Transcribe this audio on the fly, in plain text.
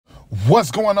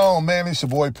What's going on, man? It's your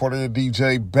boy Porter the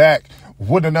DJ back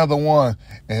with another one.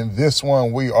 And this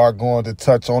one we are going to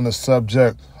touch on the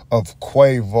subject of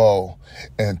Quavo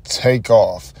and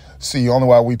Takeoff. See, only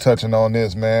why we touching on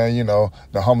this, man, you know,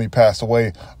 the homie passed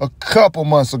away a couple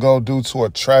months ago due to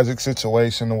a tragic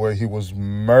situation where he was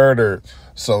murdered.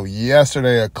 So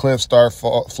yesterday a clip started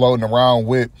floating around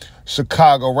with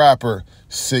Chicago rapper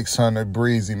 600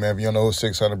 Breezy, man. If you don't know who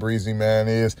 600 Breezy, man,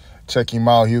 is, check him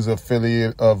out. He's an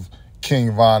affiliate of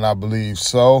King Von, I believe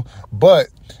so. But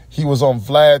he was on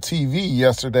Vlad TV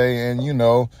yesterday, and, you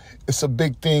know, it's a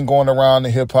big thing going around the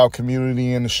hip-hop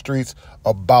community in the streets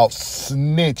about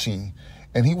snitching.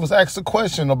 And he was asked a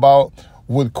question about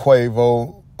would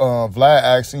Quavo, Vlad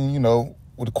asking, you know,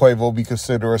 would Quavo be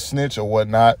considered a snitch or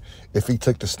whatnot if he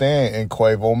took the stand in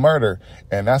Quavo murder?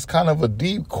 And that's kind of a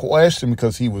deep question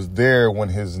because he was there when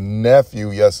his nephew,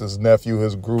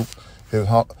 his group,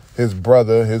 his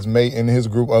brother, his mate, and his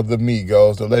group of the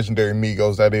Migos, the legendary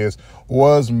Migos, that is,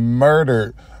 was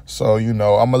murdered. So, you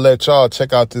know, I'm going to let y'all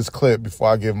check out this clip before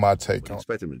I give my take on it.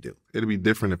 Expect him to do. It'd be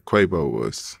different if Quavo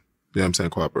was, you know what I'm saying,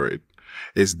 cooperate.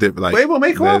 It's different. Like, Quavo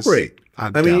may cooperate. I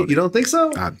mean, you don't think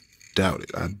so? I doubt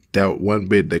it. I doubt one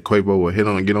bit that Quavo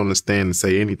will get on the stand and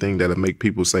say anything that'll make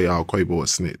people say, oh, Quavo a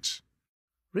snitch.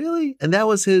 Really? And that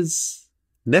was his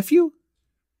nephew?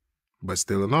 But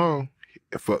still in all,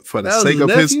 for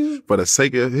the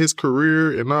sake of his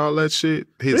career and all that shit,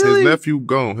 his nephew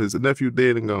gone. His nephew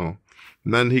dead and gone.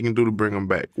 Nothing he can do to bring him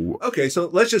back. Okay, so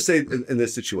let's just say in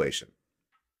this situation.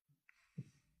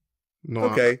 No,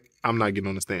 okay. I'm not getting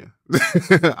on the stand.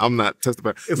 I'm not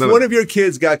testifying. If one of your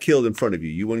kids got killed in front of you,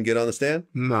 you wouldn't get on the stand?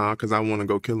 Nah, because I want to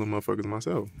go kill them motherfuckers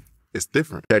myself. It's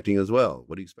different. Protecting as well.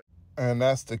 What do you expect? And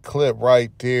that's the clip right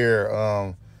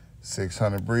there.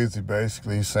 600 Breezy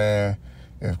basically saying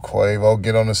if Quavo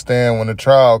get on the stand when the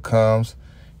trial comes,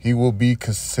 he will be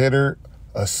considered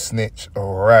a snitch, a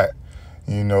rat.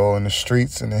 You know, in the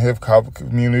streets, in the hip-hop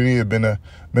community, it's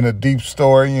been a deep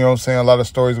story, you know what I'm saying? A lot of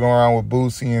stories going around with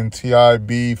Boosie and T.I.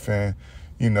 beef, and,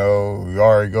 you know, we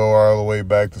already go all the way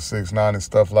back to 6ix9ine and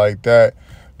stuff like that.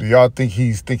 Do y'all think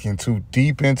he's thinking too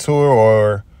deep into it,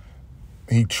 or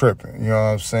he tripping, you know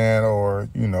what I'm saying? Or,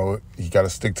 you know, he got to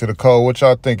stick to the code? What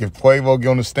y'all think? If Quavo get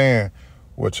on the stand,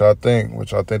 what y'all think?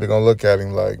 What y'all think they're going to look at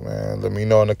him like, man? Let me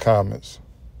know in the comments.